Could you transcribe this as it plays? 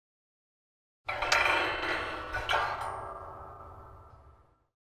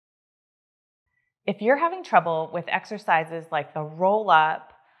If you're having trouble with exercises like the roll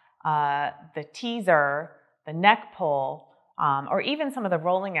up, the teaser, the neck pull, or even some of the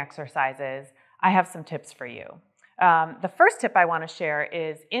rolling exercises, I have some tips for you. The first tip I want to share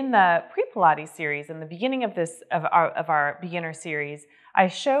is in the pre-Pilates series, in the beginning of our beginner series, I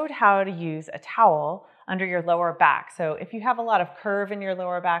showed how to use a towel under your lower back. So if you have a lot of curve in your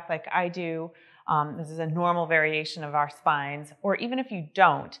lower back like I do, this is a normal variation of our spines, or even if you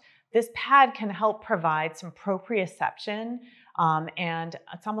don't, this pad can help provide some proprioception, and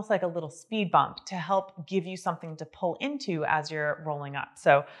it's almost like a little speed bump to help give you something to pull into as you're rolling up.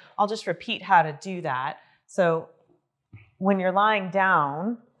 So I'll just repeat how to do that. So when you're lying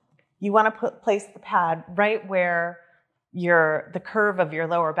down, you want to place the pad right where the curve of your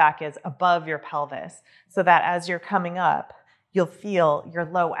lower back is above your pelvis, so that as you're coming up, you'll feel your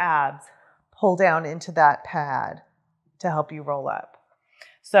low abs pull down into that pad to help you roll up.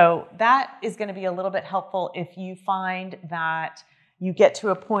 So that is going to be a little bit helpful if you find that you get to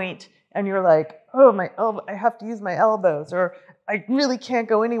a point and you're like, oh, my elbow, I have to use my elbows, or I really can't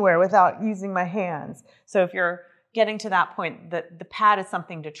go anywhere without using my hands. So if you're getting to that point, the pad is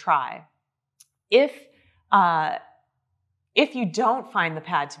something to try. If you don't find the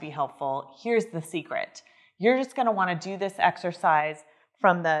pad to be helpful, here's the secret. You're just going to want to do this exercise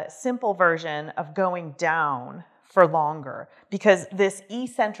from the simple version of going down for longer, because this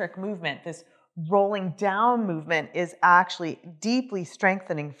eccentric movement, this rolling down movement, is actually deeply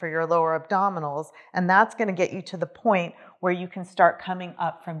strengthening for your lower abdominals, and that's going to get you to the point where you can start coming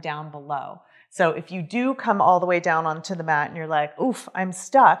up from down below. So if you do come all the way down onto the mat and you're like, oof, I'm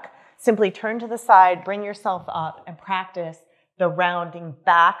stuck, simply turn to the side, bring yourself up, and practice the rounding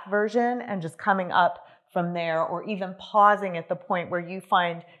back version and just coming up from there, or even pausing at the point where you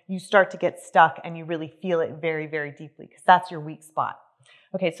find you start to get stuck and you really feel it very, very deeply, because that's your weak spot.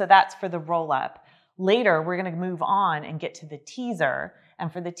 Okay, so that's for the roll up. Later, we're going to move on and get to the teaser.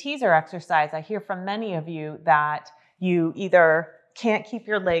 And for the teaser exercise, I hear from many of you that you either can't keep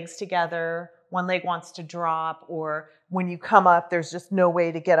your legs together, one leg wants to drop, or when you come up, there's just no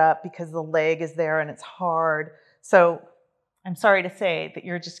way to get up because the leg is there and it's hard. So I'm sorry to say that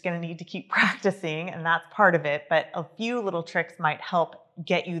you're just going to need to keep practicing, and that's part of it, but a few little tricks might help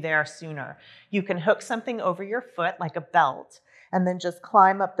get you there sooner. You can hook something over your foot like a belt and then just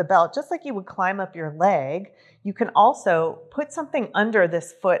climb up the belt, just like you would climb up your leg. You can also put something under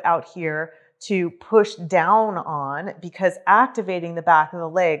this foot out here to push down on, because activating the back of the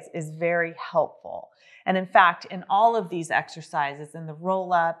legs is very helpful. And in fact, in all of these exercises, in the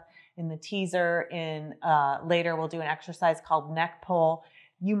roll up, in the teaser, later we'll do an exercise called neck pull,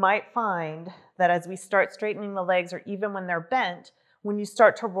 you might find that as we start straightening the legs, or even when they're bent, when you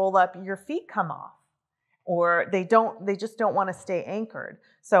start to roll up, your feet come off, or they just don't want to stay anchored.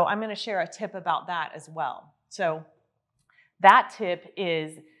 So I'm going to share a tip about that as well. So that tip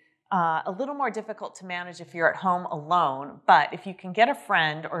is a little more difficult to manage if you're at home alone, but if you can get a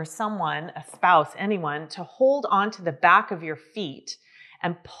friend or someone, a spouse, anyone, to hold onto the back of your feet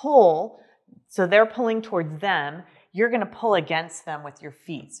and pull, so they're pulling towards them, you're going to pull against them with your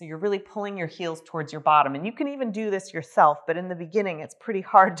feet. So you're really pulling your heels towards your bottom. And you can even do this yourself, but in the beginning, it's pretty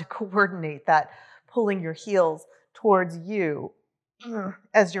hard to coordinate that pulling your heels towards you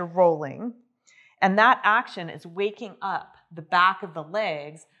as you're rolling. And that action is waking up the back of the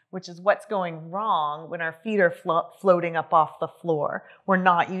legs, which is what's going wrong when our feet are floating up off the floor. We're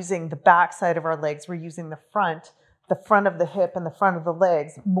not using the back side of our legs. We're using the front of the hip and the front of the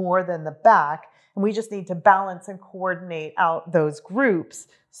legs more than the back. And we just need to balance and coordinate out those groups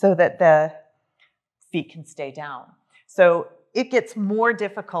so that the feet can stay down. So it gets more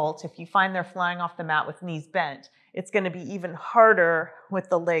difficult if you find they're flying off the mat with knees bent. It's going to be even harder with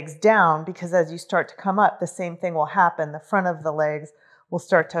the legs down, because as you start to come up, the same thing will happen. The front of the legs will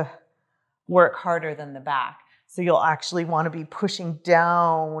start to work harder than the back. So you'll actually want to be pushing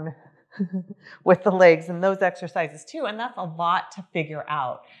down with the legs in those exercises too. And that's a lot to figure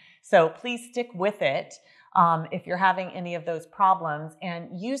out. So please stick with it if you're having any of those problems, and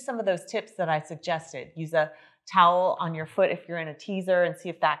use some of those tips that I suggested. Use a towel on your foot if you're in a teaser and see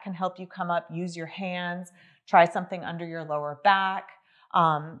if that can help you come up. Use your hands. Try something under your lower back.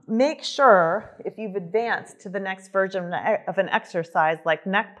 Make sure, if you've advanced to the next version of an exercise like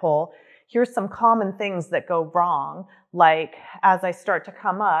neck pull, here's some common things that go wrong. Like, as I start to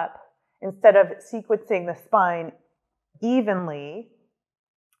come up, instead of sequencing the spine evenly,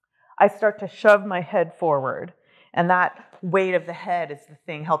 I start to shove my head forward. And that weight of the head is the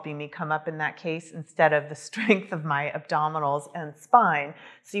thing helping me come up in that case, instead of the strength of my abdominals and spine.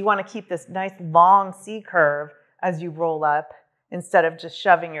 So you want to keep this nice long C curve as you roll up, instead of just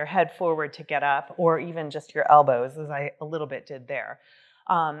shoving your head forward to get up, or even just your elbows, as I a little bit did there.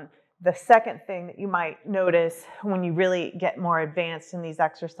 The second thing that you might notice when you really get more advanced in these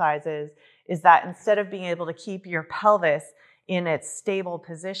exercises is that instead of being able to keep your pelvis in its stable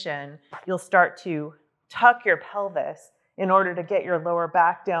position, you'll start to tuck your pelvis in order to get your lower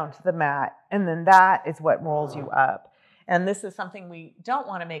back down to the mat, and then that is what rolls you up. And this is something we don't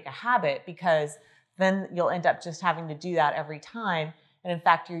want to make a habit, because then you'll end up just having to do that every time. And in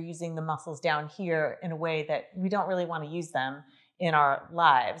fact, you're using the muscles down here in a way that we don't really want to use them in our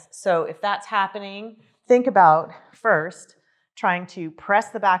lives. So if that's happening, think about first trying to press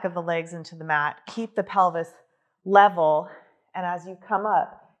the back of the legs into the mat, keep the pelvis level, and as you come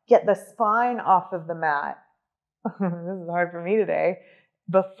up, get the spine off of the mat. This is hard for me today.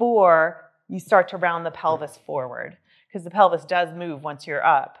 Before you start to round the pelvis forward, because the pelvis does move once you're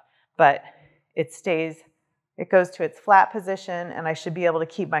up, but it goes to its flat position, and I should be able to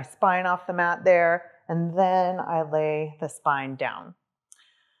keep my spine off the mat there, and then I lay the spine down.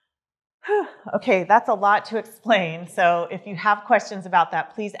 Okay, that's a lot to explain. So if you have questions about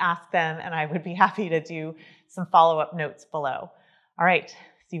that, please ask them, and I would be happy to do some follow-up notes below. All right,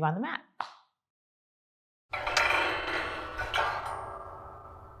 see you on the mat.